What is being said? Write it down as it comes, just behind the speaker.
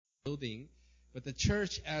building, but the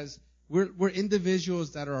church as we're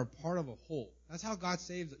individuals that are a part of a whole. That's how God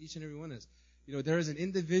saves each and every one of us. You know, there is an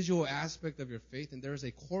individual aspect of your faith, and there is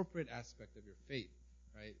a corporate aspect of your faith,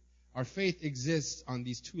 right? Our faith exists on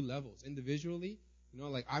these two levels. Individually, you know,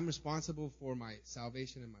 like I'm responsible for my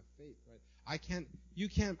salvation and my faith, right? I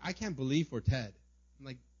can't believe for Ted. I'm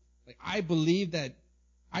like I believe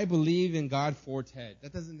in God for Ted.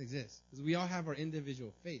 That doesn't exist. Because we all have our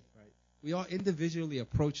individual faith, right? We all individually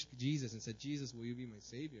approached Jesus and said, Jesus, will you be my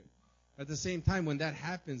Savior? At the same time, when that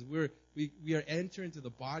happens, we are entering into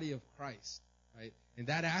the body of Christ, right? And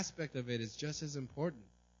that aspect of it is just as important,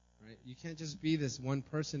 right? You can't just be this one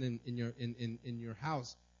person in your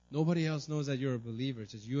house. Nobody else knows that you're a believer.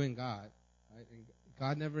 It's just you and God, right? And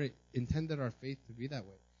God never intended our faith to be that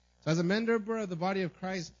way. So as a member of the body of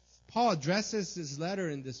Christ, Paul addresses his letter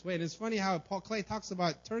in this way. And it's funny how Paul Clay talks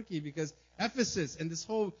about Turkey, because Ephesus and this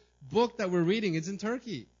whole book that we're reading is in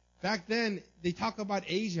Turkey. Back then, they talk about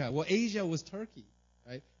Asia. Well, Asia was Turkey,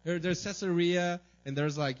 right? There's Caesarea, and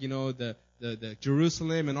there's like, you know, the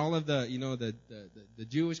Jerusalem and all of the, you know, the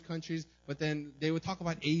Jewish countries. But then they would talk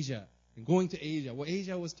about Asia and going to Asia. Well,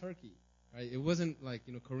 Asia was Turkey, right? It wasn't like,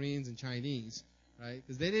 you know, Koreans and Chinese, right?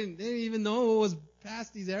 Because they didn't even know what was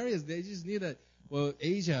past these areas. They just knew that, well,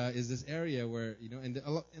 Asia is this area where, you know,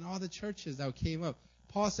 and all the churches that came up.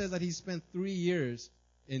 Paul says that he spent 3 years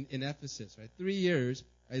in Ephesus, right? 3 years.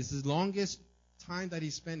 It's the longest time that he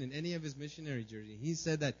spent in any of his missionary journey. He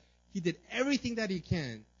said that he did everything that he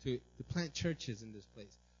can to plant churches in this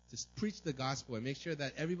place, to preach the gospel and make sure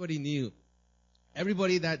that everybody knew,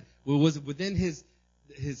 everybody that was within his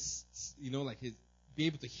you know, like his, be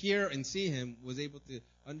able to hear and see him, was able to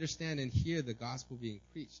understand and hear the gospel being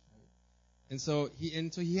preached. Right? And so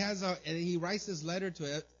he writes this letter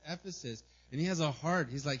to Ephesus, and he has a heart.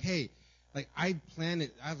 He's like, hey, like I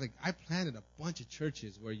planted a bunch of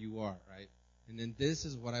churches where you are, right? And then this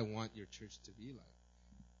is what I want your church to be like.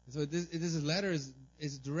 And so this letter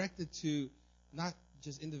is directed to not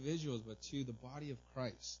just individuals, but to the body of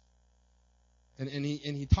Christ. And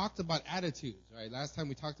he talked about attitudes, right? Last time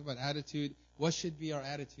we talked about attitude. What should be our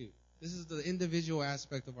attitude? This is the individual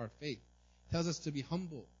aspect of our faith. It tells us to be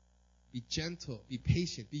humble, be gentle, be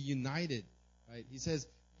patient, be united, right? He says,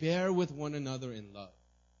 bear with one another in love.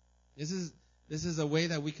 This is a way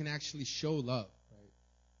that we can actually show love, right?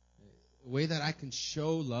 A way that I can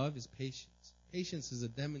show love is patience. Patience is a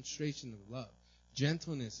demonstration of love.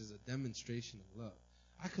 Gentleness is a demonstration of love.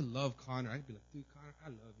 I could love Connor. I'd be like, dude, Connor, I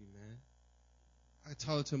love you, man. I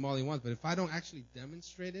tell it to him all he wants, but if I don't actually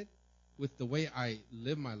demonstrate it with the way I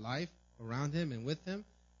live my life around him and with him,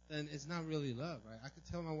 then it's not really love, right? I could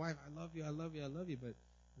tell my wife, I love you, I love you, I love you, but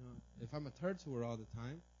you know, if I'm a turd to her all the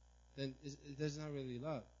time, then there's not really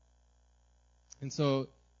love. And so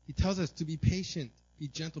he tells us to be patient, be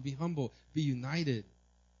gentle, be humble, be united.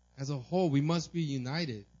 As a whole, we must be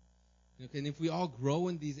united. Okay, and if we all grow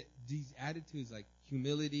in these attitudes like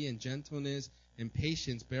humility and gentleness and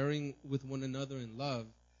patience, bearing with one another in love,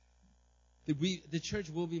 the church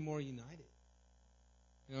will be more united.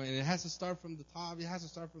 You know, and it has to start from the top. It has to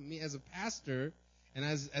start from me as a pastor and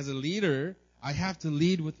as a leader. I have to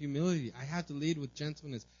lead with humility. I have to lead with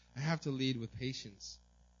gentleness. I have to lead with patience.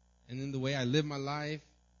 And in the way I live my life,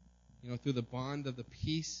 you know, through the bond of the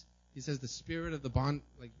peace, he says the spirit of the bond,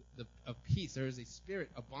 like of peace. There is a spirit,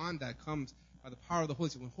 a bond that comes by the power of the Holy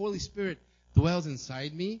Spirit. When Holy Spirit dwells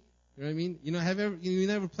inside me, you know what I mean? You know, you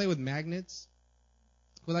never play with magnets?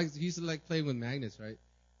 Well, like you used to like playing with magnets, right?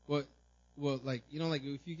 Well, like you know, like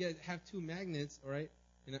if you have two magnets, all right,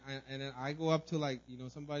 and then I go up to like you know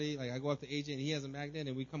somebody, like I go up to AJ and he has a magnet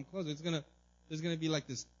and we come closer. There's gonna be like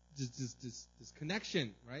this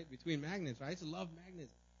connection, right, between magnets. Right? I used to love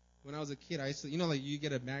magnets. When I was a kid, I used to, you know, like you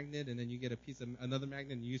get a magnet and then you get a piece of another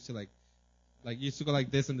magnet and you used to like you used to go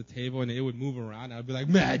like this on the table and it would move around. I'd be like,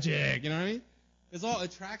 magic, you know what I mean? It's all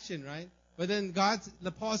attraction, right? But then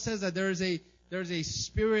Paul says that there's a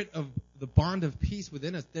spirit of the bond of peace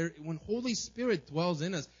within us. When Holy Spirit dwells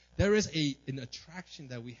in us, there is an attraction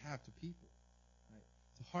that we have to people, right?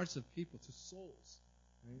 To hearts of people, to souls,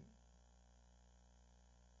 right?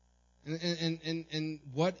 And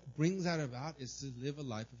what brings that about is to live a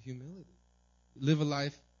life of humility, live a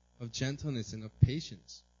life of gentleness and of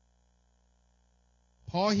patience.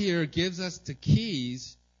 Paul here gives us the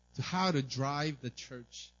keys to how to drive the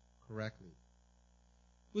church correctly.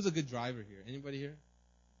 Who's a good driver here? Anybody here?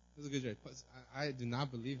 Who's a good driver? I do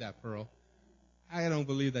not believe that, Pearl. I don't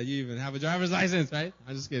believe that you even have a driver's license, right?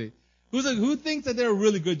 I'm just kidding. Who thinks that they're a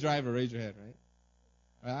really good driver? Raise your hand,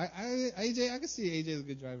 right? AJ, I can see AJ is a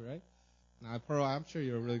good driver, right? Now, Pearl, I'm sure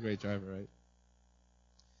you're a really great driver, right?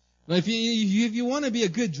 But if you want to be a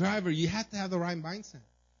good driver, you have to have the right mindset,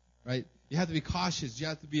 right? You have to be cautious. You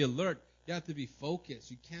have to be alert. You have to be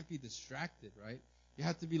focused. You can't be distracted, right? You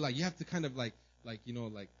have to be you have to kind of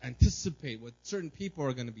anticipate what certain people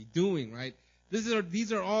are going to be doing, right?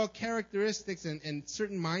 These are all characteristics and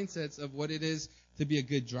certain mindsets of what it is to be a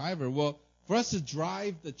good driver. Well, for us to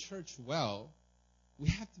drive the church well, we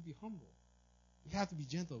have to be humble. We have to be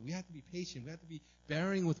gentle. We have to be patient. We have to be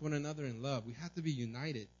bearing with one another in love. We have to be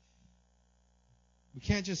united. We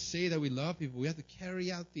can't just say that we love people. We have to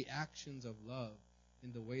carry out the actions of love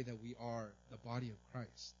in the way that we are the body of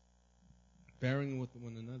Christ, bearing with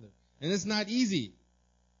one another. And it's not easy,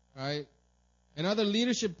 right? And other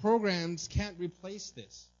leadership programs can't replace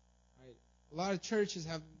this, right? A lot of churches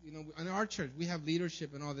have, in our church, we have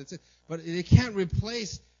leadership and all that, but it can't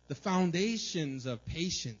replace the foundations of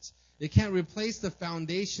patience. It can't replace the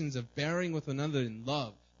foundations of bearing with one another in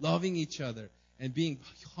love, loving each other, and being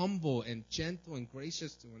humble and gentle and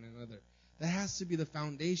gracious to one another. That has to be the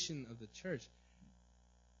foundation of the church.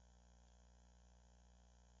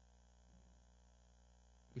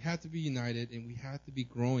 We have to be united, and we have to be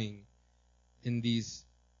growing in these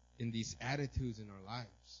attitudes in our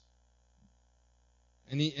lives.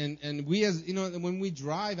 And we, as when we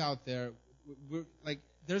drive out there, we're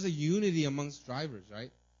there's a unity amongst drivers,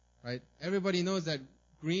 right? Right? Everybody knows that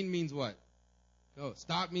green means what? Go.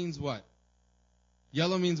 Stop means what?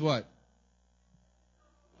 Yellow means what?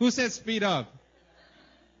 Who said speed up?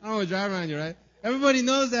 I don't want to drive around you, right? Everybody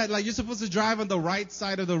knows that you're supposed to drive on the right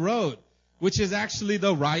side of the road, which is actually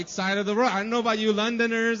the right side of the road. I don't know about you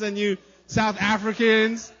Londoners and you South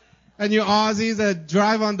Africans and you Aussies that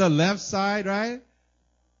drive on the left side, right?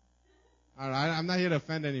 All right, I'm not here to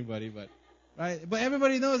offend anybody, but right? But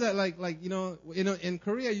everybody knows that, in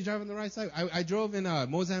Korea, you drive on the right side. I drove in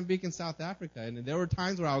Mozambique and South Africa, and there were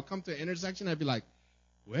times where I would come to an intersection, I'd be like,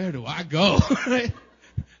 where do I go? Right?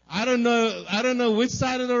 I don't know which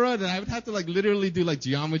side of the road, and I would have to literally do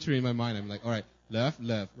geometry in my mind. I'm like, all right, left,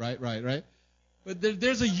 right. But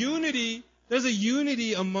there's a unity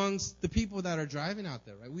amongst the people that are driving out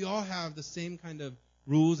there, right? We all have the same kind of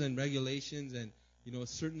rules and regulations, and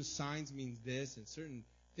certain signs means this and certain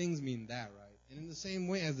things mean that, right? And in the same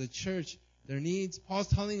way as the church, Paul's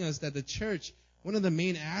telling us that the church, one of the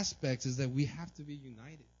main aspects is that we have to be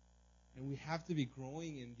united. And we have to be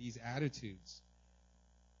growing in these attitudes.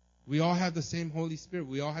 We all have the same Holy Spirit.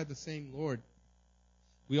 We all have the same Lord.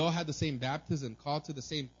 We all have the same baptism, called to the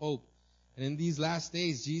same hope. And in these last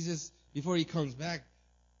days, Jesus, before he comes back,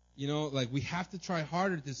 we have to try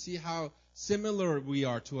harder to see how similar we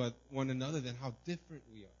are to one another than how different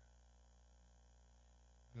we are.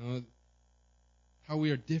 How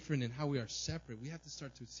we are different and how we are separate. We have to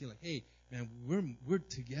start to see hey, man, we're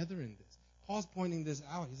together in this. Paul's pointing this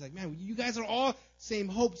out. He's like, man, you guys are all same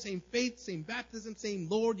hope, same faith, same baptism, same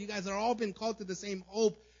Lord. You guys are all been called to the same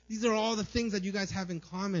hope. These are all the things that you guys have in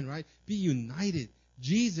common, right? Be united.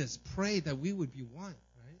 Jesus prayed that we would be one,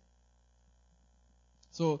 right?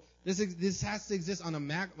 So this has to exist on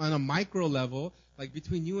a micro level,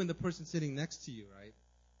 between you and the person sitting next to you, right?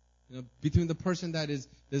 Between the person that is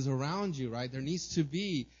around you, right? There needs to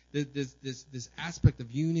be this aspect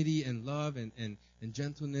of unity and love and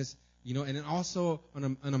gentleness, and then also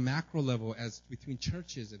on a macro level, as between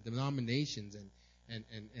churches and denominations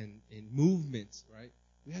and movements, right?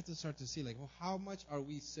 We have to start to see how much are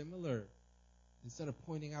we similar, instead of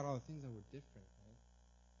pointing out all the things that we're different, right?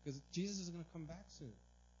 Because Jesus is going to come back soon.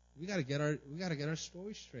 We got to get our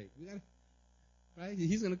story straight. Right?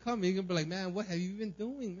 He's going to come. He's going to be like, man, what have you been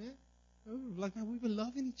doing, man? Man, we've been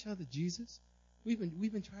loving each other, Jesus. We've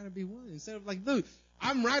been trying to be one. Instead of look,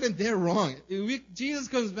 I'm right and they're wrong. Jesus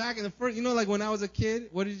comes back, and the first, when I was a kid,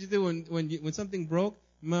 what did you do when something broke?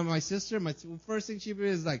 My sister, first thing she did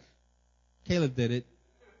is Caleb did it.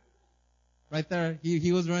 Right there,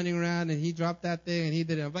 he was running around and he dropped that thing and he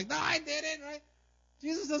did it. I'm like, no, I did it, right?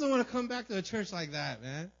 Jesus doesn't want to come back to a church like that,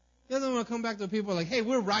 man. He doesn't want to come back to people hey,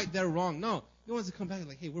 we're right, they're wrong. No, he wants to come back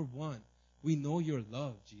hey, we're one. We know your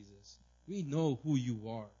love, Jesus. We know who you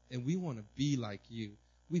are, and we want to be like you.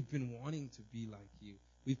 We've been wanting to be like you.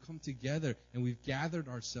 We've come together and we've gathered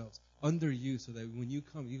ourselves under you so that when you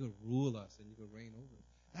come, you can rule us and you can reign over us.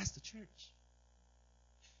 That's the church.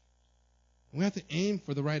 We have to aim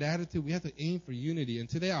for the right attitude. We have to aim for unity. And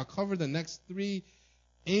today I'll cover the next 3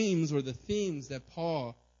 aims or the themes that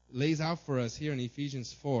Paul lays out for us here in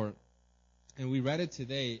Ephesians 4. And we read it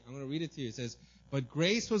today. I'm going to read it to you. It says, but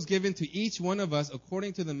grace was given to each one of us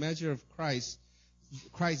according to the measure of Christ's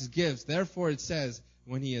gifts. Therefore it says,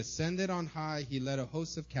 when he ascended on high, he led a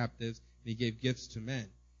host of captives, and he gave gifts to men.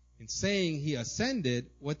 In saying he ascended,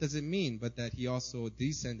 what does it mean? But that he also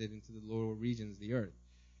descended into the lower regions of the earth.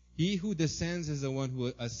 He who descends is the one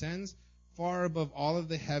who ascends far above all of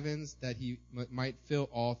the heavens, that he might fill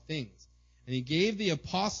all things. And he gave the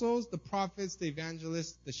apostles, the prophets, the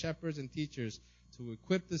evangelists, the shepherds, and teachers to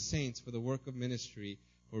equip the saints for the work of ministry,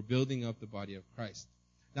 for building up the body of Christ.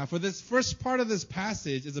 Now, for this first part of this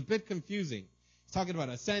passage, is a bit confusing. It's talking about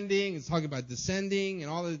ascending, it's talking about descending,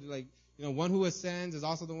 and all of one who ascends is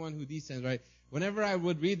also the one who descends, right? Whenever I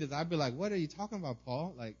would read this, I'd be like, what are you talking about,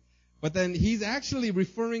 Paul? But then he's actually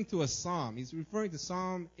referring to a psalm. He's referring to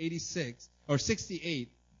Psalm 86, or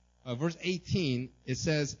 68, verse 18. It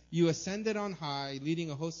says, you ascended on high,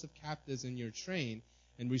 leading a host of captives in your train,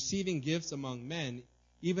 and receiving gifts among men,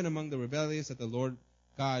 even among the rebellious, that the Lord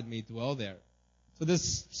God may dwell there. So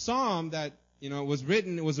this psalm that was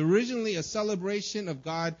written, it was originally a celebration of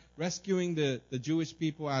God rescuing the Jewish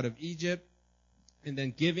people out of Egypt and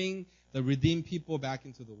then giving the redeemed people back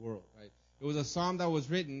into the world, right? It was a psalm that was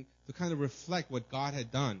written to kind of reflect what God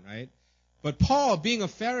had done, right? But Paul, being a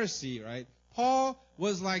Pharisee, right? Paul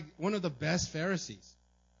was like one of the best Pharisees,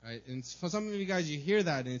 right? And for some of you guys, you hear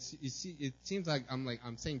that and it seems like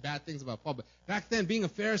I'm saying bad things about Paul, but back then being a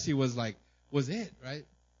Pharisee was it, right?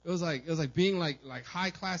 It was like being like high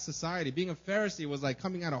class society. Being a Pharisee was like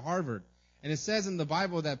coming out of Harvard. And it says in the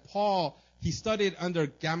Bible that Paul, he studied under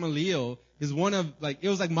Gamaliel, is one of it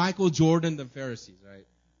was like Michael Jordan the Pharisees, right?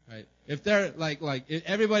 Right. If they're if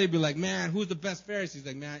everybody be like, man, who's the best Pharisee? He's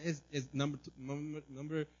like, man, it's number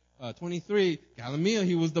 23, Gamaliel.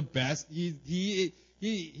 He was the best. He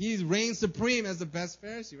reigned supreme as the best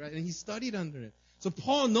Pharisee, right? And he studied under it. So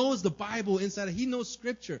Paul knows the Bible inside. He knows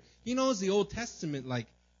Scripture. He knows the Old Testament.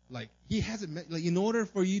 He hasn't. In order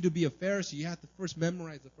for you to be a Pharisee, you have to first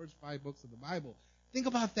memorize the first 5 books of the Bible. Think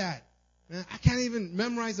about that, man. I can't even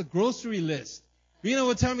memorize a grocery list. Rena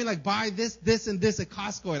would tell me buy this, and this at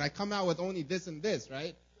Costco, and I come out with only this and this,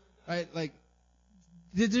 right? Right?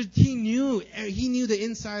 He knew the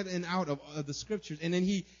inside and out of the Scriptures, and then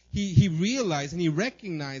he realized and he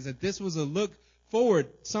recognized that this was a look forward.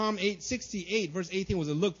 Psalm 68, verse 18 was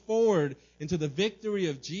a look forward into the victory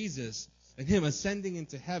of Jesus and him ascending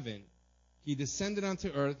into heaven. He descended onto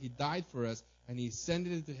earth, he died for us, and he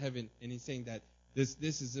ascended into heaven, and he's saying that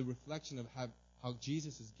this is a reflection of how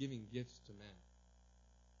Jesus is giving gifts to man.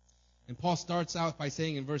 And Paul starts out by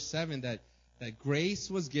saying in verse 7 that grace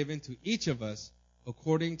was given to each of us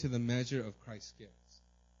according to the measure of Christ's gifts.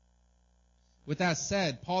 With that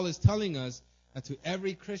said, Paul is telling us that to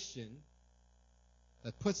every Christian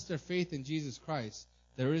that puts their faith in Jesus Christ,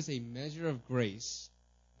 there is a measure of grace.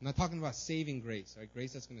 I'm not talking about saving grace, right?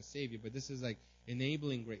 Grace that's going to save you, but this is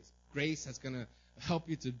enabling grace. Grace that's going to help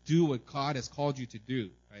you to do what God has called you to do,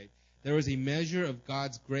 right? There is a measure of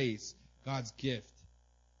God's grace, God's gift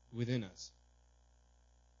within us.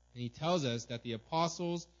 And he tells us that the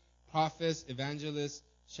apostles, prophets, evangelists,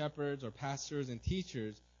 shepherds, or pastors and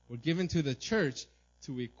teachers were given to the church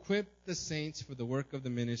to equip the saints for the work of the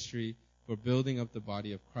ministry, for building up the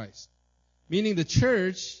body of Christ. Meaning the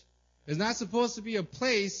church is not supposed to be a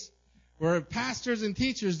place where pastors and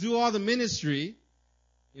teachers do all the ministry,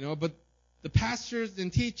 but the pastors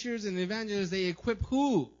and teachers and evangelists, they equip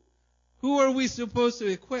who? Who are we supposed to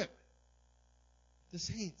equip? The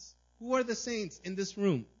saints. Who are the saints in this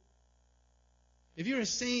room? If you're a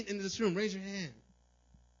saint in this room, raise your hand.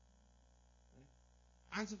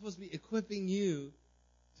 I'm supposed to be equipping you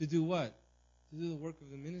to do what? To do the work of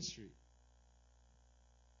the ministry.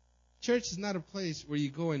 Church is not a place where you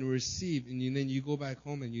go and receive and then you go back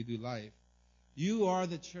home and you do life. You are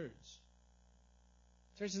the church.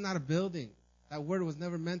 Church is not a building. That word was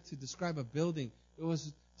never meant to describe a building. It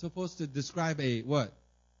was supposed to describe a what?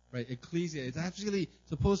 Right? Ecclesia. It's actually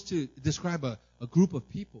supposed to describe a group of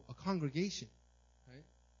people, a congregation. Right?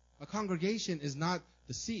 A congregation is not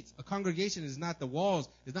the seats. A congregation is not the walls.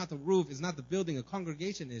 It's not the roof. It's not the building. A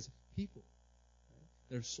congregation is people. Right?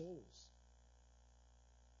 They're souls.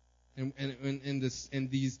 And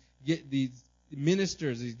these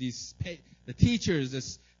ministers, the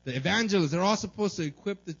teachers, the evangelists, they're all supposed to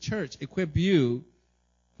equip the church, equip you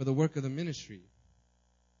for the work of the ministry.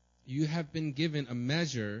 You have been given a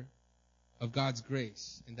measure of God's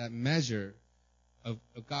grace, and that measure of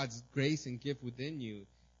God's grace and gift within you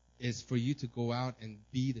is for you to go out and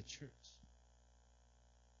be the church.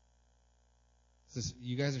 So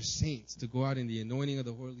you guys are saints to go out in the anointing of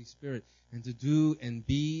the Holy Spirit and to do and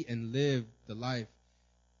be and live the life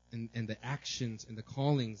and the actions and the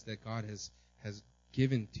callings that God has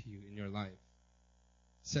given to you in your life.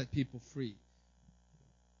 Set people free.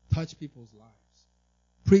 Touch people's lives.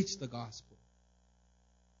 Preach the gospel.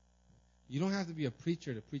 You don't have to be a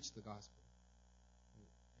preacher to preach the gospel.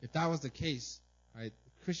 If that was the case, right,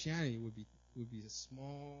 Christianity would be a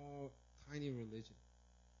small, tiny religion.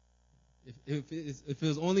 If it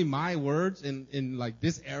was only my words in like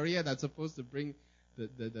this area that's supposed to bring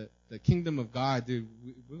the kingdom of God, dude,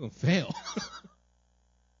 we're gonna fail.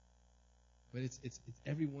 But it's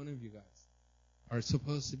every one of you guys are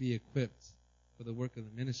supposed to be equipped for the work of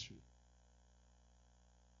the ministry.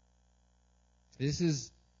 This is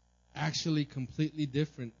actually completely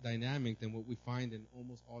different dynamic than what we find in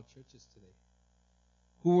almost all churches today.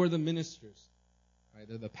 Who are the ministers? Right?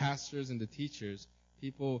 They're the pastors and the teachers.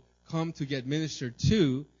 People come to get ministered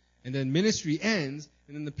to, and then ministry ends,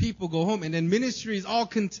 and then the people go home, and then ministry is all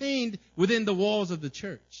contained within the walls of the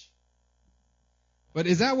church. But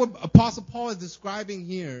is that what Apostle Paul is describing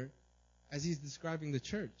here as he's describing the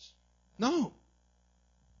church? No.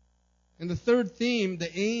 And the third theme,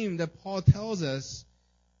 the aim that Paul tells us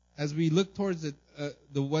as we look towards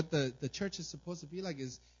what the church is supposed to be like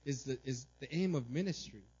is the aim of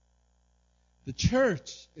ministry. The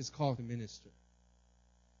church is called to minister.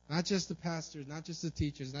 Not just the pastors, not just the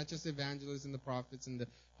teachers, not just the evangelists and the prophets and the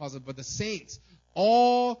apostles, but the saints.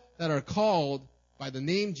 All that are called by the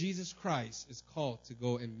name Jesus Christ is called to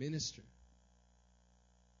go and minister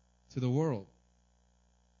to the world.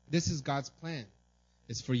 This is God's plan.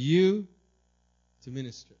 It's for you to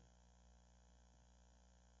minister.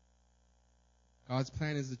 God's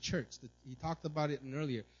plan is the church. He talked about it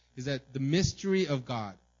earlier. Is that the mystery of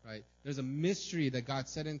God, right? There's a mystery that God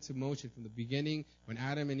set into motion from the beginning when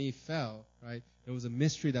Adam and Eve fell, right? There was a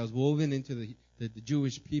mystery that was woven into the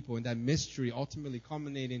Jewish people, and that mystery ultimately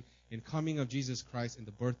culminating in coming of Jesus Christ and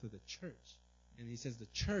the birth of the church. And he says the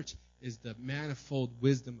church is the manifold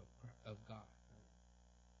wisdom of God.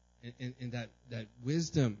 Right? And that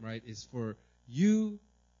wisdom, right, is for you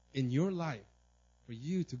in your life, for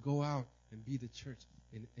you to go out and be the church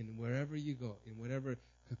in wherever you go, in whatever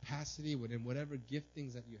capacity, in whatever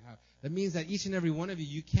giftings that you have. That means that each and every one of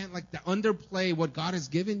you can't like to underplay what God has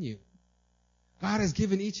given you. God has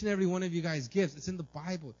given each and every one of you guys gifts. It's in the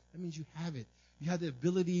Bible. That means you have it. You have the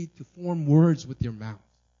ability to form words with your mouth.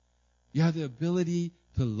 You have the ability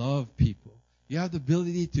to love people. You have the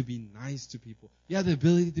ability to be nice to people. You have the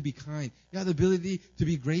ability to be kind. You have the ability to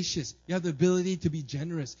be gracious. You have the ability to be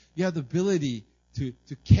generous. You have the ability to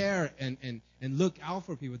care and look out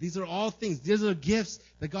for people. These are all things. These are gifts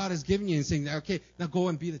that God has given you and saying, okay, now go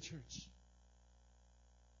and be the church.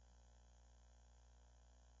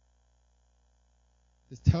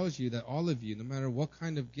 This tells you that all of you, no matter what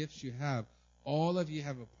kind of gifts you have, all of you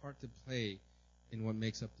have a part to play in what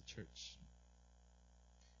makes up the church.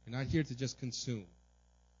 You're not here to just consume.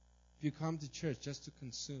 If you come to church just to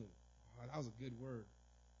consume, oh, that was a good word.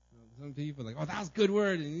 Some people are like, oh, that was a good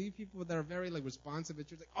word. And these people that are very like responsive at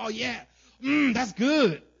church, like, oh yeah, that's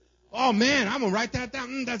good. Oh man, I'm gonna write that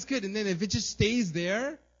down. That's good. And then if it just stays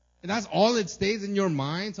there, and that's all it stays in your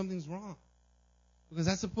mind, something's wrong. Because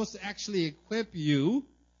that's supposed to actually equip you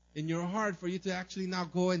in your heart for you to actually now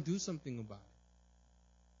go and do something about it.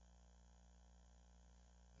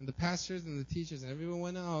 And the pastors and the teachers and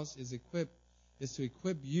everyone else is to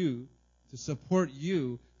equip you, to support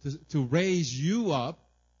you, to raise you up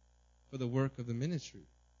for the work of the ministry.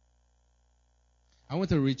 I went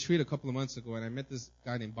to a retreat a couple of months ago, and I met this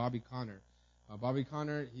guy named Bobby Conner. Bobby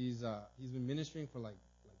Conner, he's been ministering for like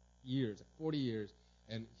years, like 40 years.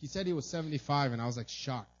 And he said he was 75, and I was like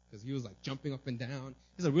shocked because he was like jumping up and down.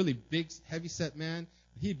 He's a really big, heavy-set man.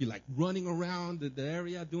 He'd be like running around the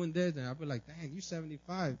area doing this, and I'd be like, dang, you're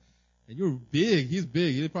 75, and you're big. He's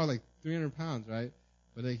big. He's probably like 300 pounds, right?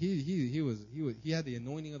 But like he had the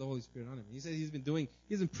anointing of the Holy Spirit on him. He said he's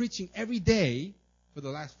been preaching every day for the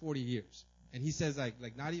last 40 years. And he says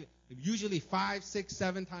like not even, usually 5, 6,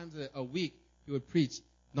 7 times a week he would preach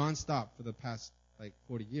nonstop for the past like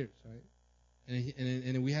 40 years, right?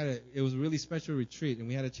 And we had it was a really special retreat, and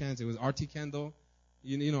we had a chance. It was R.T. Kendall.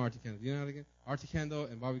 You know R.T. Kendall. You know again? R.T. Kendall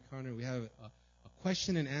and Bobby Conner. We had a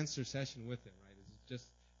question and answer session with him, right? It was just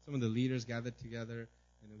some of the leaders gathered together,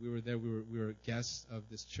 and we were there. We were guests of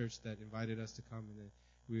this church that invited us to come, and then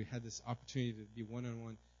we had this opportunity to be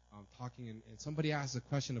one-on-one talking, and somebody asked a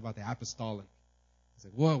question about the apostolic. He's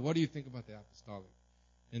like, "Whoa, what do you think about the apostolic?"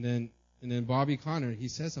 And then Bobby Conner, he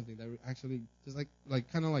said something that actually just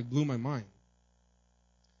like kind of like blew my mind.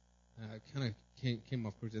 Kind of came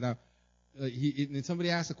off course. Now, somebody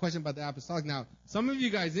asked a question about the apostolic. Now, some of you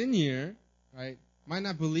guys in here, right, might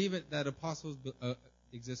not believe it that apostles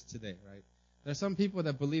exist today, right? There are some people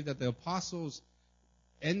that believe that the apostles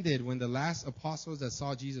ended when the last apostles that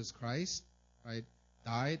saw Jesus Christ, right,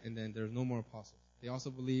 died, and then there's no more apostles. They also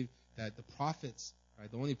believe that the prophets,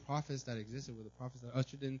 right? The only prophets that existed were the prophets that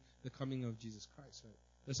ushered in the coming of Jesus Christ, right?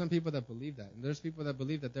 There's some people that believe that. And there's people that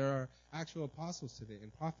believe that there are actual apostles today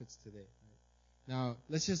and prophets today, right? Now,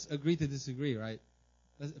 let's just agree to disagree, right?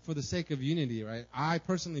 For the sake of unity, right? I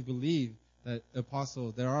personally believe that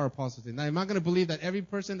there are apostles today. Now, am I going to believe that every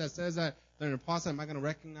person that says that they're an apostle, am I going to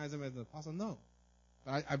recognize them as an apostle? No.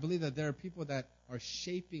 But I believe that there are people that are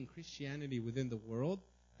shaping Christianity within the world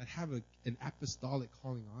that have an apostolic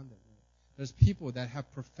calling on them. Right? There's people that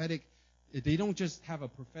have prophetic, they don't just have a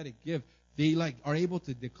prophetic gift, they are able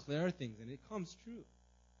to declare things, and it comes true.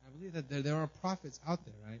 I believe that there are prophets out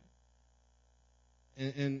there, right?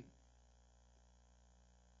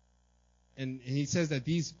 And he says that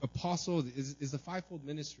these apostles is the fivefold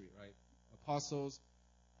ministry, right? Apostles,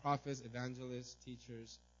 prophets, evangelists,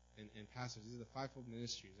 teachers, and pastors. These are the fivefold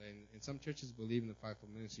ministries. And some churches believe in the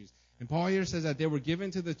fivefold ministries. And Paul here says that they were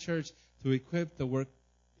given to the church to equip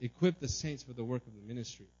the saints for the work of the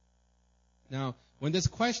ministry. Now, when this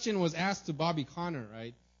question was asked to Bobby Conner,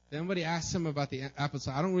 right, somebody asked him about the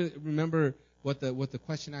apostolic. I don't really remember what the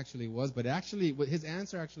question actually was, but his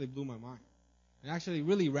answer actually blew my mind. And actually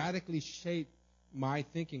really radically shaped my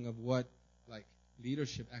thinking of what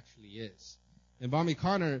leadership actually is. And Bobby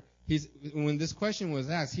Conner, when this question was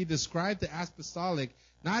asked, he described the apostolic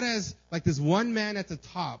not as this one man at the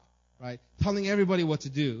top, right, telling everybody what to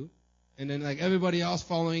do, and then everybody else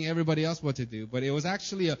following everybody else what to do. But it was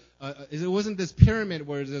actually it wasn't this pyramid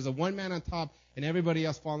where there's a one man on top and everybody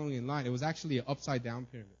else following in line. It was actually an upside down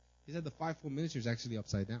pyramid. He said the fivefold ministry is actually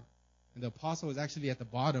upside down. And the apostle is actually at the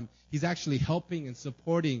bottom. He's actually helping and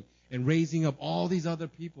supporting and raising up all these other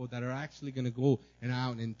people that are actually going to go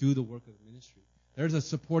out and do the work of the ministry. They're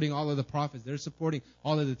supporting all of the prophets. They're supporting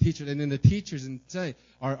all of the teachers. And then the teachers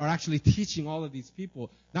are actually teaching all of these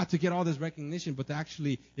people, not to get all this recognition, but to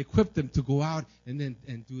actually equip them to go out and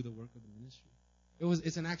do the work of the ministry.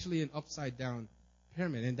 It's actually an upside down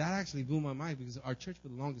pyramid. And that actually blew my mind because our church for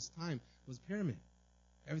the longest time was a pyramid.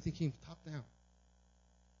 Everything came top down.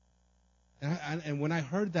 And when I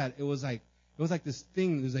heard that, it was like this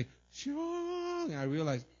thing. It was like, and I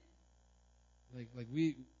realized,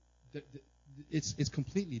 it's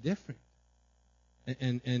completely different.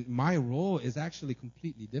 And my role is actually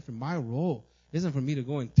completely different. My role isn't for me to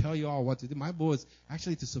go and tell you all what to do. My role is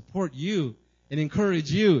actually to support you and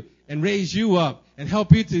encourage you and raise you up and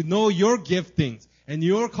help you to know your giftings and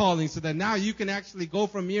your calling so that now you can actually go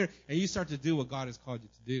from here and you start to do what God has called you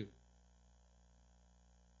to do.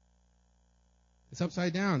 It's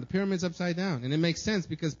upside down. The pyramid's upside down. And it makes sense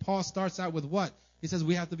because Paul starts out with what? He says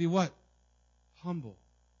we have to be what? Humble.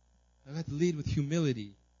 We have to lead with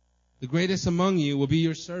humility. The greatest among you will be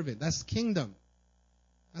your servant. That's kingdom.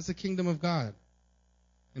 That's the kingdom of God.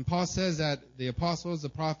 And Paul says that the apostles, the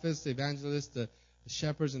prophets, the evangelists, the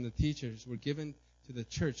shepherds, and the teachers were given to the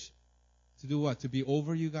church to do what? To be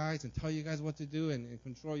over you guys and tell you guys what to do and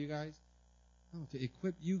control you guys? No, to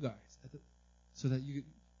equip you guys so that you...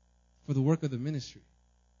 for the work of the ministry.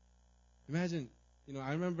 Imagine,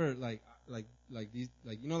 I remember like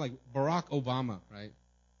Barack Obama, right?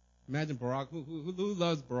 Imagine Barack. Who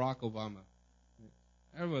loves Barack Obama?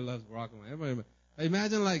 Everybody loves Barack Obama.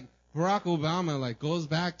 Imagine Barack Obama goes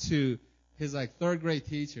back to his third grade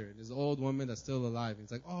teacher, this old woman that's still alive. And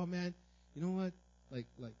he's like, oh man, you know what? Like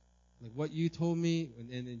what you told me,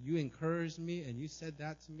 and you encouraged me, and you said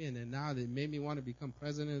that to me, and then now it made me want to become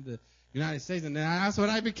president of the United States, and then that's what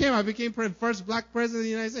I became. I became first black president of the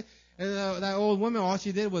United States. And that old woman, all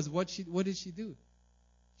she did was what did she do?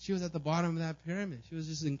 She was at the bottom of that pyramid. She was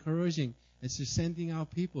just encouraging and just sending out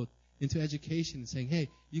people into education and saying, "Hey,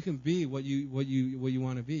 you can be what you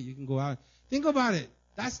want to be. You can go out." Think about it.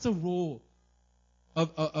 That's the role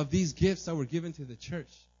of these gifts that were given to the church: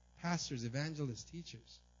 pastors, evangelists,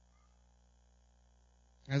 teachers.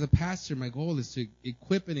 As a pastor, my goal is to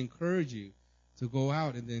equip and encourage you to go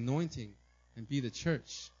out in the anointing and be the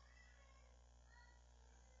church.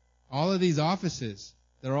 All of these offices,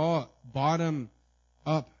 they're all bottom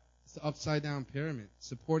up. It's the upside down pyramid,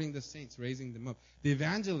 supporting the saints, raising them up. The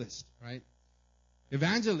evangelist, right?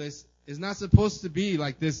 Evangelist is not supposed to be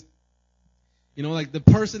like this, like the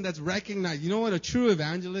person that's recognized. You know what a true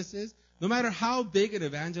evangelist is? No matter how big an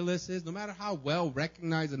evangelist is, no matter how well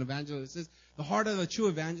recognized an evangelist is, the heart of a true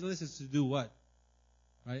evangelist is to do what?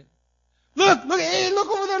 Right? Look, hey, look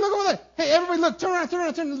over there. Hey, everybody, look, turn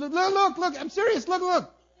around. Look, I'm serious,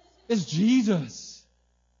 look. It's Jesus.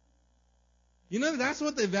 That's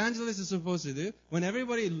what the evangelist is supposed to do. When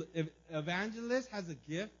evangelist has a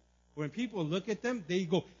gift, when people look at them, they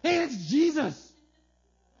go, hey, that's Jesus.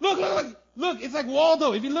 Look, it's like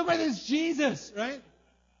Waldo. If you look right, it's Jesus, right?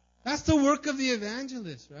 That's the work of the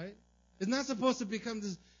evangelist, right? It's not supposed to become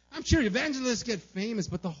this. I'm sure evangelists get famous,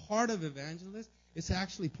 but the heart of evangelists is to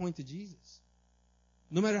actually point to Jesus.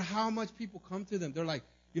 No matter how much people come to them, they're like,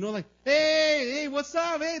 hey, what's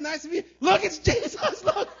up? Hey, nice to meet you. Look, it's Jesus.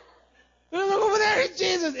 Look over there, it's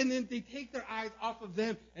Jesus. And then they take their eyes off of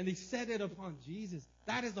them and they set it upon Jesus.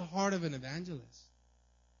 That is the heart of an evangelist.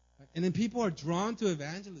 And then people are drawn to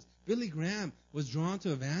evangelists. Billy Graham was drawn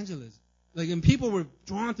to evangelists. And people were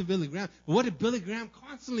drawn to Billy Graham. But what did Billy Graham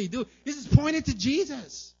constantly do? He just pointed to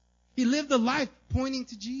Jesus. He lived a life pointing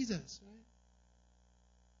to Jesus. Right?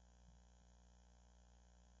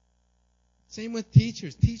 Same with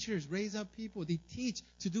teachers. Teachers raise up people. They teach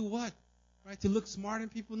to do what? Right? To look smart in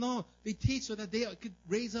people? No. They teach so that they could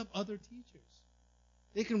raise up other teachers.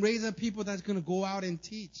 They can raise up people that's going to go out and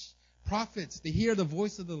teach. Prophets, they hear the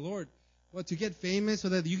voice of the Lord. What, to get famous so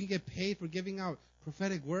that you can get paid for giving out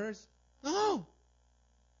prophetic words? No.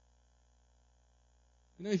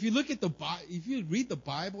 If you look at if you read the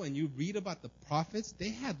Bible and you read about the prophets, they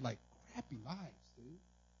had crappy lives, dude.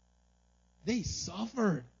 They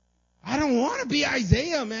suffered. I don't want to be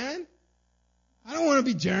Isaiah, man. I don't want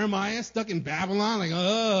to be Jeremiah stuck in Babylon.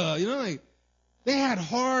 They had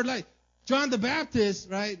hard, John the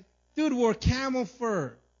Baptist, right? Dude wore camel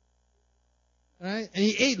fur, right? And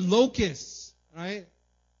he ate locusts, right?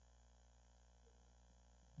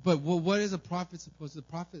 But what is a prophet supposed to do?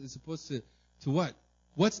 The prophet is supposed to what?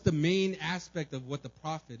 What's the main aspect of what the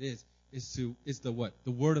prophet is? Is the what?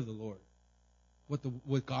 The word of the Lord.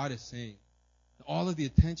 What God is saying. All of the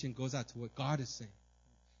attention goes out to what God is saying.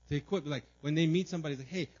 To equip, when they meet somebody, it's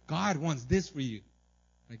hey, God wants this for you.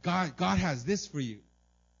 God has this for you.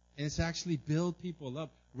 And it's to actually build people up,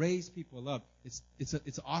 raise people up. It's an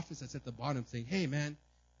office that's at the bottom saying, hey, man.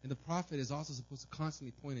 And the prophet is also supposed to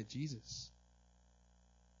constantly point at Jesus.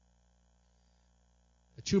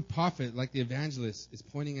 A true prophet, like the evangelist, is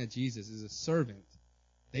pointing at Jesus, is a servant.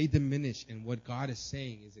 They diminish, and what God is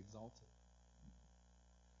saying is exalted.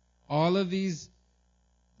 All of these,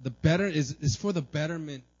 the better is for the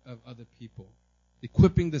betterment of other people,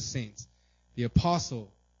 equipping the saints. The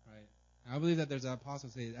apostle, right? I believe that there's an apostle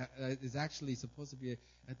say that is actually supposed to be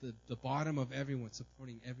at the bottom of everyone,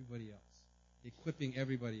 supporting everybody else, equipping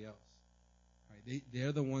everybody else. Right?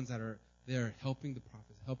 They're the ones that are there helping the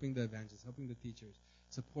prophets, helping the evangelists, helping the teachers,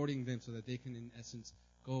 supporting them so that they can, in essence,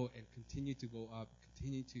 go and continue to go up,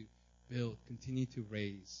 continue to build, continue to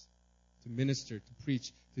raise, to minister, to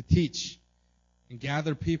preach, to teach, and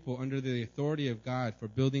gather people under the authority of God for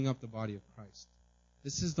building up the body of Christ.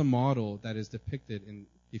 This is the model that is depicted in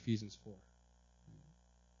Ephesians 4.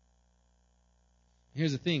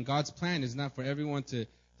 Here's the thing. God's plan is not for everyone to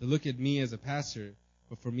look at me as a pastor,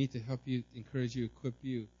 but for me to help you, encourage you, equip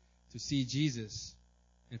you to see Jesus,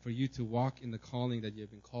 and for you to walk in the calling that you have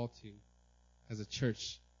been called to as a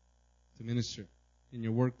church, to minister in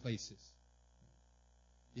your workplaces.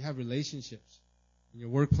 You have relationships in your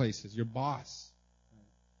workplaces, your boss,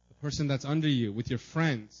 the person that's under you, with your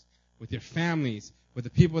friends, with your families, with the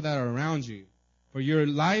people that are around you. For your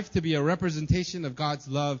life to be a representation of God's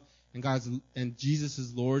love and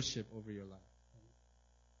Jesus' lordship over your life.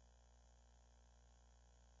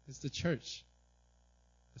 It's the church.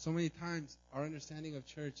 So many times, our understanding of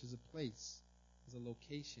church is a place, is a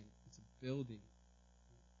location, it's a building.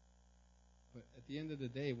 But at the end of the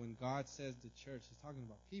day, when God says the church, He's talking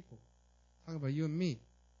about people. He's talking about you and me.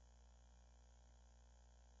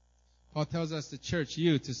 Paul tells us, the church,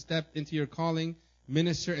 you, to step into your calling,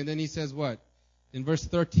 minister, and then he says what? In verse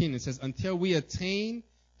 13, it says, until we attain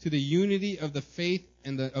to the unity of the faith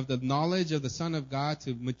and of the knowledge of the Son of God,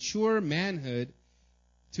 to mature manhood,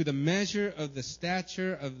 to the measure of the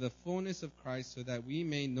stature of the fullness of Christ, so that we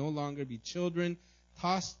may no longer be children,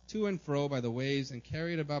 tossed to and fro by the waves and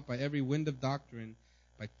carried about by every wind of doctrine,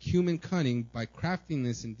 by human cunning, by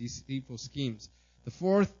craftiness and deceitful schemes. The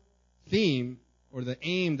fourth theme, or the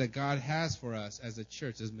aim that God has for us as a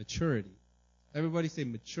church, is maturity. Everybody say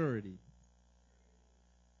maturity.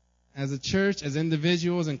 As a church, as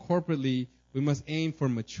individuals, and corporately, we must aim for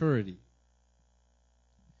maturity.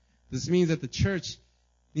 This means that the church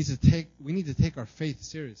we need to take our faith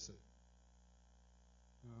seriously.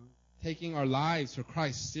 Taking our lives for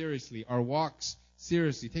Christ seriously, our walks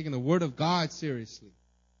seriously, taking the Word of God seriously.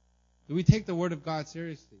 Do we take the Word of God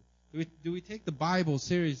seriously? Do we take the Bible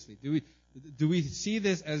seriously? Do we see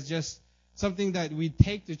this as just something that we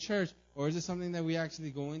take to church, or is it something that we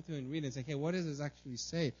actually go into and read and say, hey, what does this actually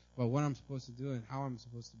say about what I'm supposed to do and how I'm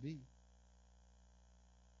supposed to be?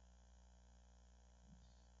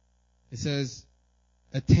 It says,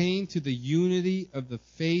 attain to the unity of the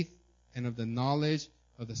faith and of the knowledge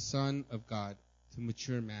of the Son of God, to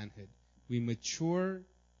mature manhood. We mature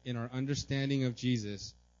in our understanding of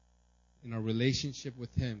Jesus, in our relationship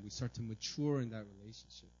with Him, we start to mature in that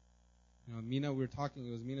relationship. You know, Mina, we were talking,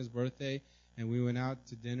 it was Mina's birthday, and we went out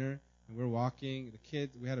to dinner, and we were walking. The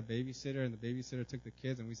kids, we had a babysitter, and the babysitter took the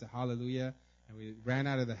kids, and we said hallelujah, and we ran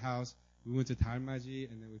out of the house. We went to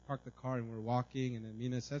Taimaji, and then we parked the car, and we were walking, and then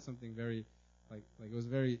Mina said something very, it was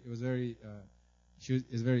very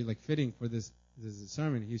fitting for this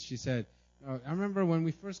sermon. She said, I remember when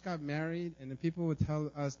we first got married, and then people would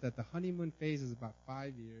tell us that the honeymoon phase is about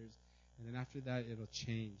 5 years, and then after that it'll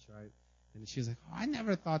change, right? And she was like, I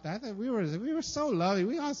never thought that. I thought we were so loving.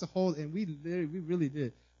 We used to hold, and we really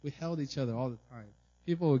did. We held each other all the time.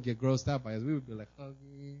 People would get grossed out by us. We would be like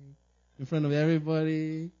hugging in front of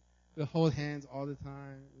everybody. We'd hold hands all the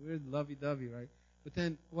time. We were lovey-dovey, right? But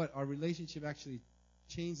then our relationship actually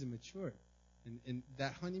changed and matured. And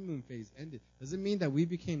that honeymoon phase ended. Does it mean that we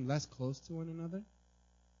became less close to one another?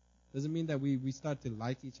 Does it mean that we start to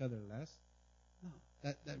like each other less? No.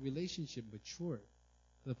 That relationship matured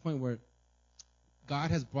to the point where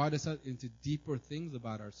God has brought us out into deeper things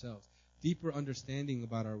about ourselves, deeper understanding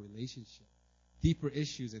about our relationship, deeper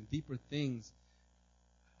issues and deeper things,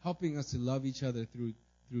 helping us to love each other through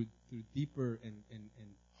deeper and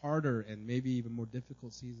harder and maybe even more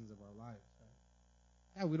difficult seasons of our lives.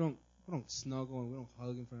 Right? Yeah, we don't snuggle and we don't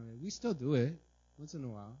hug in front of it. We still do it once in a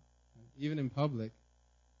while, right? Even in public.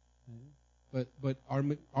 Right? But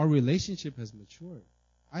our relationship has matured.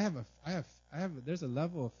 There's a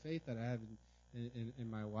level of faith that I have in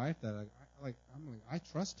my wife that I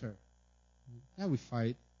trust her. Yeah, we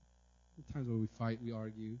fight. There are times where we fight, we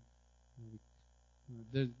argue.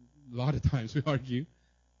 There's a lot of times we argue.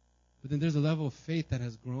 But then there's a level of faith that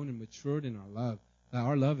has grown and matured in our love. That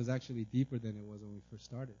our love is actually deeper than it was when we first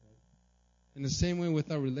started. Right? In the same way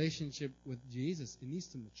with our relationship with Jesus, it needs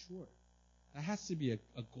to mature. That has to be a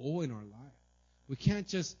goal in our life. We can't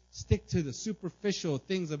just stick to the superficial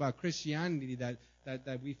things about Christianity that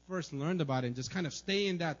we first learned about and just kind of stay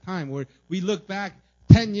in that time where we look back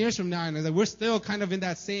 10 years from now and we're still kind of in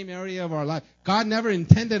that same area of our life. God never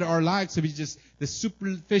intended our lives to be just the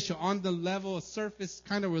superficial, on the level, surface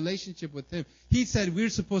kind of relationship with Him. He said we're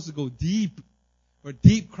supposed to go deep, where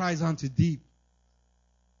deep cries unto deep.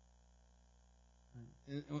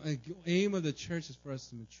 And the aim of the church is for us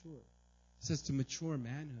to mature. It says to mature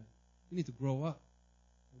manhood. We need to grow up.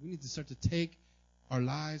 We need to start to take our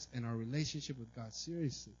lives and our relationship with God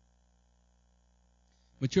seriously.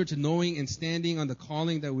 Mature to knowing and standing on the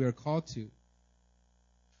calling that we are called to.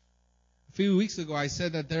 A few weeks ago, I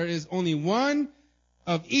said that there is only one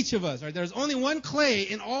of each of us, right? There's only one clay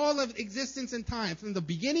in all of existence and time. From the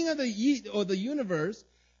beginning of the universe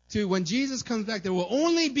to when Jesus comes back, there will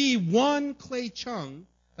only be one clay chunk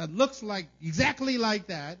that looks exactly like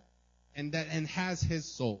that and has His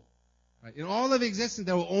soul. Right? In all of existence,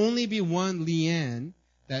 there will only be one Leanne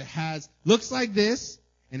that looks like this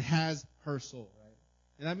and has her soul. Right?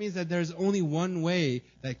 And that means that there's only one way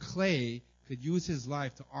that clay could use his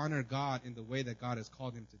life to honor God in the way that God has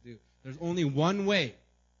called him to do. There's only one way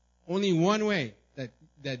that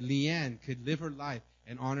Leanne could live her life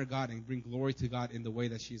and honor God and bring glory to God in the way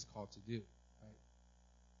that she is called to do. Right?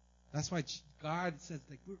 That's why God says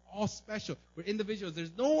we're all special. We're individuals.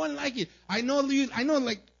 There's no one like you. I know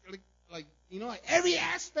every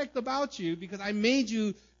aspect about you because I made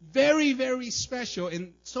you very, very special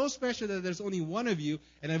and so special that there's only one of you,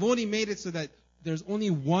 and I've only made it so that there's only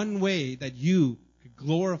one way that you could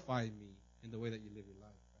glorify me in the way that you live your life.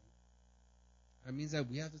 Right? That means that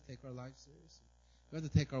we have to take our life seriously. We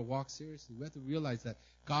have to take our walk seriously. We have to realize that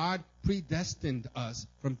God predestined us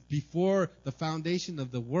from before the foundation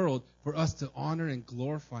of the world for us to honor and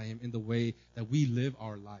glorify Him in the way that we live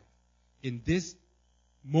our life. In this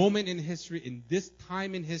moment in history, in this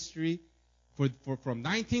time in history, from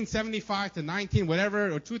 1975 to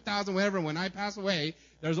 2000, whatever, when I pass away,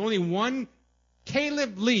 there's only one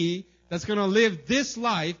Caleb Lee that's going to live this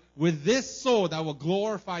life with this soul that will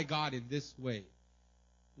glorify God in this way.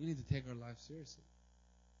 We need to take our life seriously.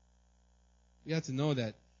 We have to know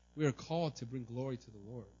that we are called to bring glory to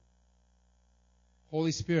the Lord.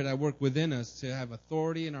 Holy Spirit, I work within us to have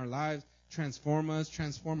authority in our lives, transform us,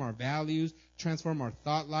 transform our values, transform our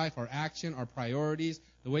thought life, our action, our priorities,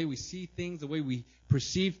 the way we see things, the way we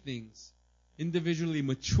perceive things. Individually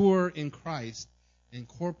mature in Christ and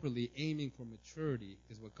corporately aiming for maturity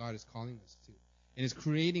is what God is calling us to. And is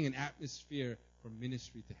creating an atmosphere for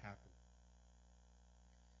ministry to happen.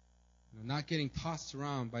 Not getting tossed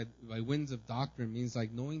around by winds of doctrine means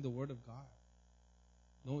knowing the Word of God.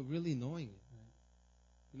 Really knowing it.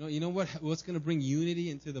 Right? You know what's going to bring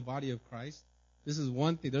unity into the body of Christ? This is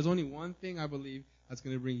one thing. There's only one thing I believe that's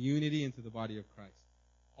going to bring unity into the body of Christ.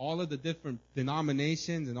 all of the different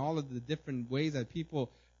denominations and all of the different ways that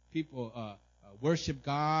people worship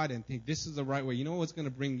God and think this is the right way. You know what's going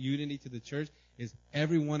to bring unity to the church is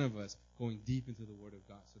every one of us going deep into the Word of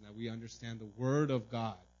God so that we understand the Word of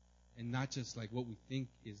God and not just like what we think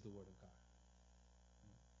is the Word of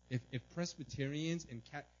God. If Presbyterians and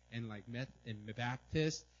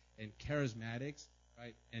Baptists and Charismatics,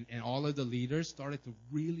 right, and all of the leaders started to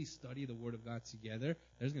really study the Word of God together,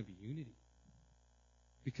 there's going to be unity.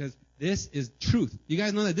 Because this is truth. You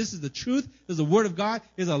guys know that this is the truth. This is the Word of God.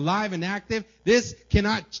 It's alive and active. This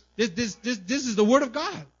is the Word of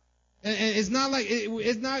God. And it's not like,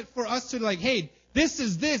 it's not for us to like, hey, this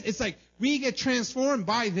is this. It's like, we get transformed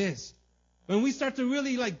by this. When we start to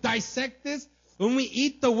really like dissect this, when we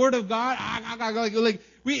eat the Word of God, like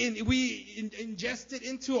we ingest it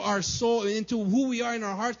into our soul, into who we are in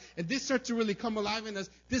our hearts, and this starts to really come alive in us.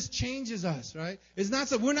 This changes us, right? It's not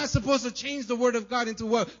so we're not supposed to change the Word of God into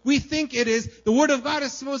what we think it is. The Word of God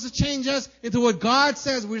is supposed to change us into what God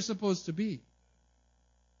says we're supposed to be.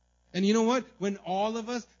 And you know what? When all of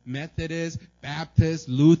us, Methodists, Baptists,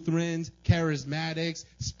 Lutherans, Charismatics,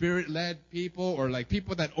 Spirit-led people, or like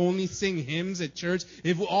people that only sing hymns at church,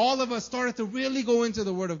 if all of us started to really go into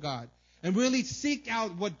the Word of God and really seek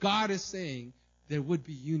out what God is saying, there would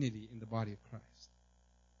be unity in the body of Christ.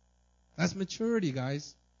 That's maturity,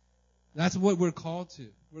 guys. That's what we're called to.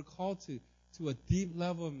 We're called to a deep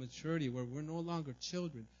level of maturity where we're no longer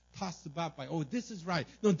children, tossed about by, oh, this is right.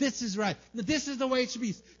 No, this is right. No, this is the way it should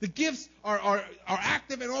be. The gifts are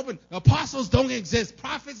active and open. The apostles don't exist.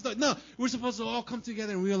 Prophets don't. No, we're supposed to all come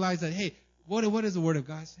together and realize that, hey, what does the Word of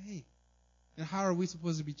God say? And how are we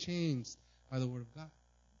supposed to be changed by the Word of God?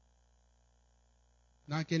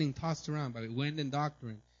 Not getting tossed around by wind and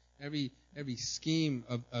doctrine, every scheme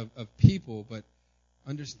of people, but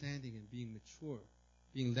understanding and being mature,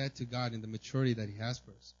 being led to God in the maturity that He has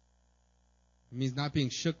for us. It means not being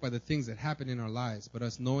shook by the things that happen in our lives, but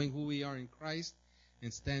us knowing who we are in Christ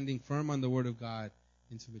and standing firm on the Word of God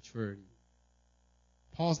into maturity.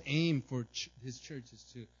 Paul's aim for his church is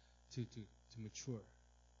to mature.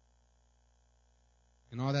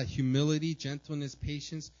 And all that humility, gentleness,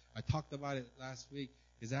 patience, I talked about it last week,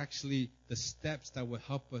 is actually the steps that will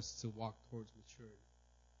help us to walk towards maturity.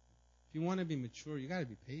 If you want to be mature, you got to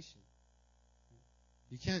be patient.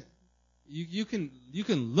 You can't. You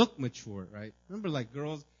can look mature, right? Remember like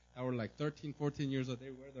girls that were like 13, 14 years old, they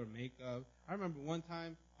wear their makeup. I remember one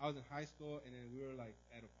time I was in high school and then we were like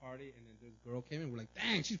at a party and then this girl came in. We're like,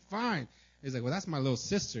 dang, she's fine. He's like, well, that's my little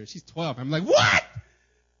sister. She's 12. I'm like, what?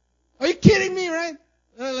 Are you kidding me, right?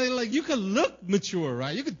 Like you can look mature,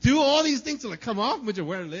 right? You could do all these things to like come off mature,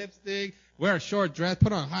 wear lipstick, wear a short dress,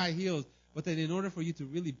 put on high heels. But then in order for you to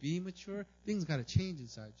really be mature, things got to change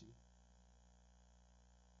inside you.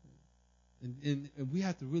 And we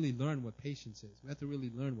have to really learn what patience is. We have to really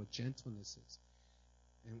learn what gentleness is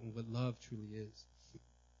and what love truly is.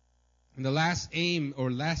 And the last aim or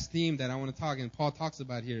last theme that I want to talk, and Paul talks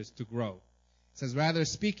about here, is to grow. It says, rather,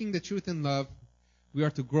 speaking the truth in love, we are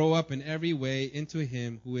to grow up in every way into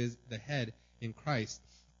Him who is the head in Christ,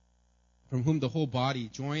 from whom the whole body,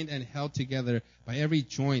 joined and held together by every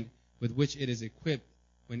joint with which it is equipped,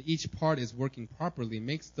 when each part is working properly,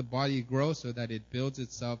 makes the body grow so that it builds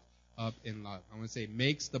itself up in love. I want to say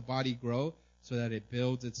makes the body grow so that it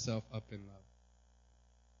builds itself up in love.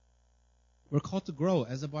 We're called to grow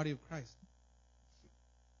as a body of Christ.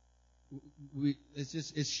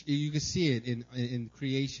 You can see it in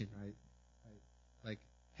creation, right? Like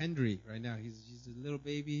Henry right now, he's a little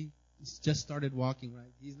baby. He's just started walking,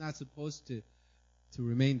 right? He's not supposed to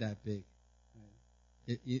remain that big.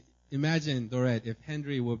 Right? Imagine, Dorette, if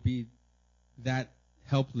Henry would be that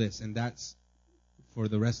helpless and that's for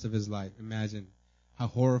the rest of his life. Imagine how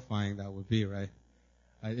horrifying that would be, right?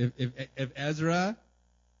 If Ezra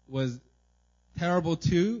was terrible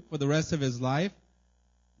too for the rest of his life,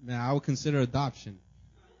 man, I would consider adoption.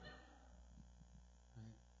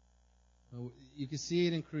 You can see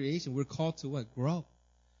it in creation. We're called to what? Grow.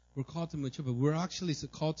 We're called to mature, but we're actually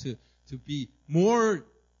called to be more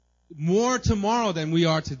tomorrow than we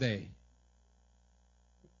are today.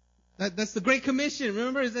 That's the Great Commission.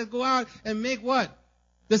 Remember, it says go out and make what?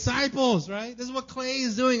 Disciples, right? This is what Clay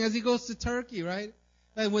is doing as he goes to Turkey, right?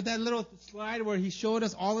 Like with that little slide where he showed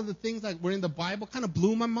us all of the things that were in the Bible, kind of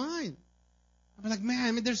blew my mind. I'm like, man,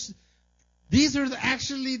 I mean, these are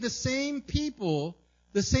actually the same people,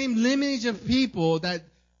 the same lineage of people that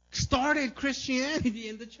started Christianity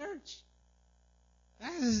in the church.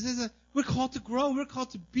 We're called to grow. We're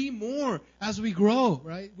called to be more as we grow,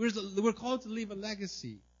 right? We're called to leave a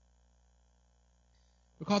legacy.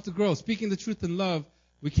 We're called to grow. Speaking the truth in love,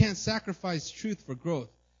 we can't sacrifice truth for growth.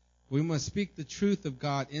 We must speak the truth of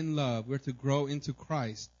God in love. We're to grow into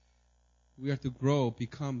Christ. We are to grow,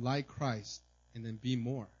 become like Christ, and then be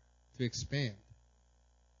more, to expand.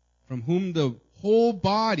 From whom the whole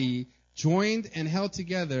body, joined and held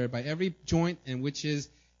together by every joint with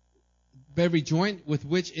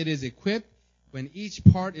which it is equipped, when each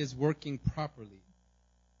part is working properly.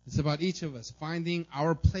 It's about each of us finding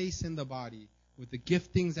our place in the body with the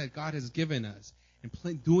giftings that God has given us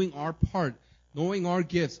and doing our part, knowing our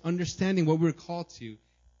gifts, understanding what we're called to,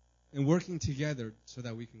 and working together so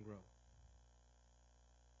that we can grow.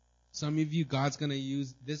 Some of you, God's going to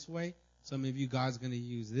use this way. Some of you, God's going to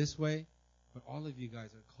use this way. But all of you guys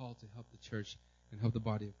are called to help the church and help the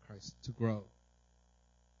body of Christ to grow.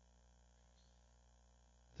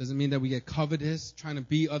 Doesn't mean that we get covetous, trying to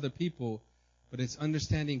be other people, but it's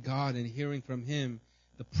understanding God and hearing from Him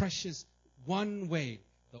the precious one way,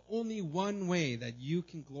 the only one way that you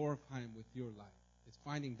can glorify Him with your life. It's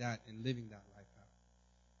finding that and living that life out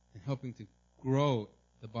and helping to grow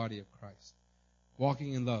the body of Christ.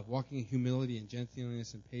 Walking in love, walking in humility and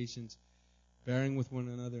gentleness and patience, bearing with one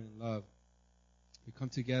another in love. We come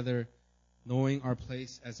together knowing our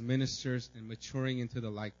place as ministers and maturing into the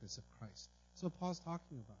likeness of Christ. That's what Paul's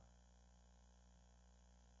talking about.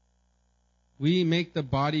 We make the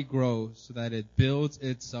body grow so that it builds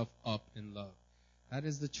itself up in love. That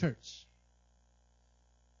is the church.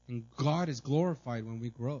 And God is glorified when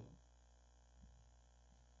we grow.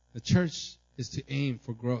 The church is to aim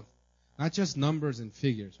for growth. Not just numbers and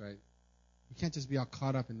figures, right? You can't just be all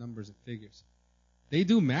caught up in numbers and figures. They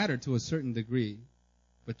do matter to a certain degree,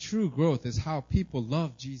 but true growth is how people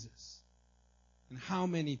love Jesus. And how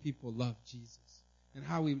many people love Jesus. And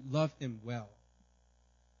how we love Him well.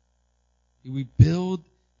 It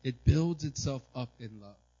builds itself up in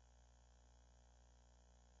love.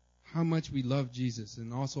 How much we love Jesus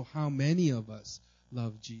and also how many of us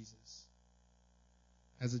love Jesus.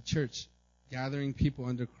 As a church, gathering people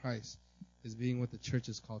under Christ is being what the church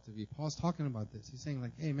is called to be. Paul's talking about this. He's saying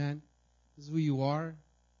like, hey man, this is who you are.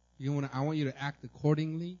 I want you to act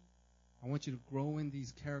accordingly. I want you to grow in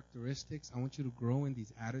these characteristics. I want you to grow in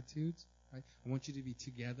these attitudes. Right? I want you to be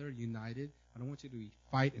together, united. I don't want you to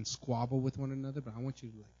fight and squabble with one another, but I want you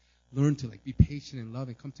to learn to be patient and love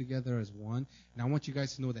and come together as one. And I want you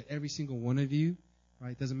guys to know that every single one of you,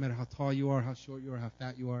 right? Doesn't matter how tall you are, how short you are, how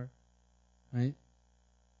fat you are, right?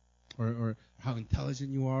 Or how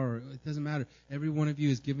intelligent you are, or it doesn't matter. Every one of you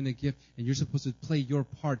is given a gift, and you're supposed to play your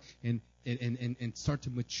part and start to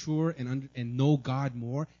mature and know God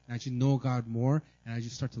more. And as you know God more, and as you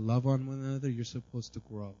start to love on one another, you're supposed to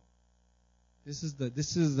grow. This is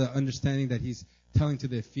the understanding that he's telling to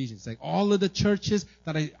the Ephesians. Like all of the churches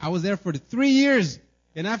that I was there for 3 years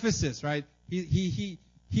in Ephesus, right? He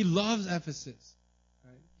loves Ephesus.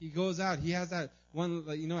 Right? He goes out. He has that one,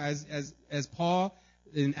 as Paul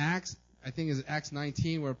in Acts, I think it's Acts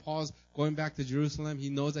 19, where Paul's going back to Jerusalem. He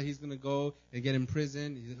knows that he's going to go and get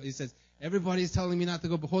imprisoned. He says, everybody's telling me not to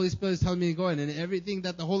go, but Holy Spirit is telling me to go. And everything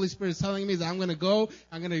that the Holy Spirit is telling me is I'm going to go.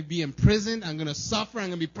 I'm going to be imprisoned. I'm going to suffer. I'm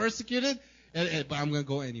going to be persecuted. But I'm going to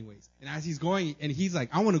go anyways. And as he's going, and he's like,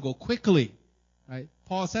 I want to go quickly. Right?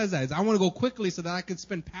 Paul says that. I want to go quickly so that I could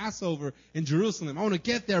spend Passover in Jerusalem. I want to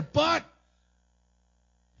get there. But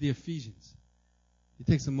the Ephesians. He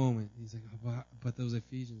takes a moment. He's like, but those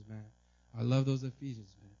Ephesians, man. I love those Ephesians,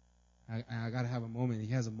 man. I got to have a moment. He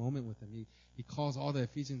has a moment with them. He calls all the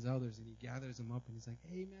Ephesians elders and he gathers them up and he's like,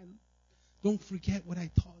 hey, man, don't forget what I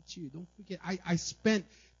taught you. Don't forget. I spent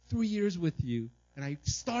 3 years with you and I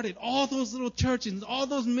started all those little churches, all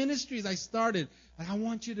those ministries I started. And I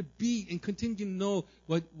want you to be and continue to know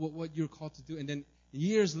what you're called to do. And then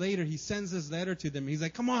years later, he sends this letter to them. He's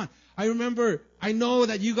like, come on. I know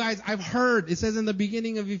that you guys, I've heard. It says in the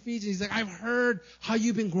beginning of Ephesians, he's like, I've heard how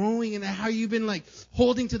you've been growing and how you've been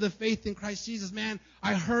holding to the faith in Christ Jesus. Man,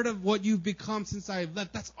 I heard of what you've become since I've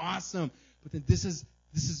left. That's awesome. But then this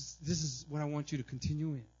is what I want you to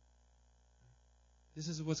continue in. This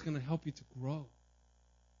is what's going to help you to grow.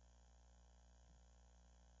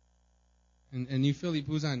 And you Philly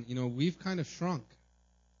Busan, we've kind of shrunk.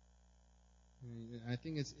 I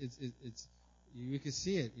think it's you can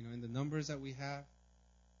see it, in the numbers that we have.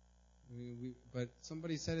 But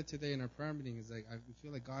somebody said it today in our prayer meeting. It's like I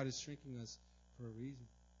feel like God is shrinking us for a reason.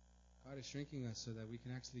 God is shrinking us so that we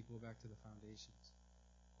can actually go back to the foundations,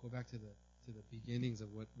 go back to the beginnings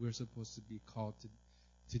of what we're supposed to be called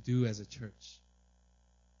to do as a church.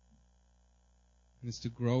 And it's to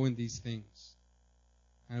grow in these things.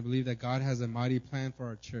 And I believe that God has a mighty plan for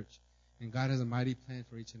our church, and God has a mighty plan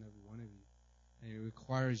for each and every one of you. And it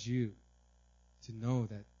requires you to know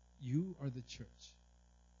that you are the church.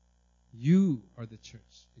 You are the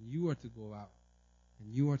church, and you are to go out,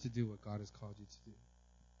 and you are to do what God has called you to do.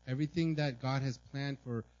 Everything that God has planned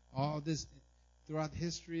for all this throughout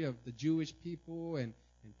history of the Jewish people and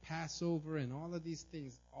Passover and all of these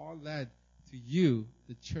things all led to you,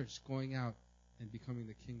 the church, going out and becoming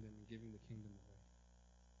the kingdom and giving the kingdom away.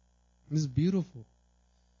 This is beautiful.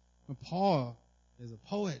 But Paul is a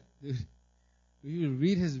poet, dude. You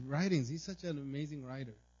read his writings. He's such an amazing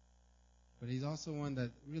writer. But he's also one that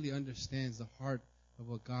really understands the heart of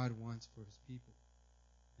what God wants for his people.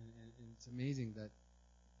 And it's amazing that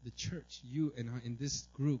the church, you and I, in this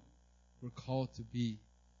group, we're called to be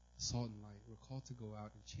salt and light. We're called to go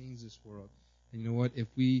out and change this world. And you know what? If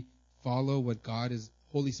we follow what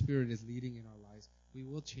Holy Spirit is leading in our lives, we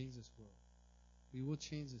will change this world. We will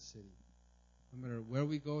change this city. No matter where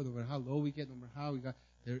we go, no matter how low we get, no matter how we got,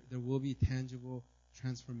 there will be tangible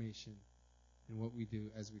transformation in what we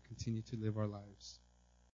do as we continue to live our lives.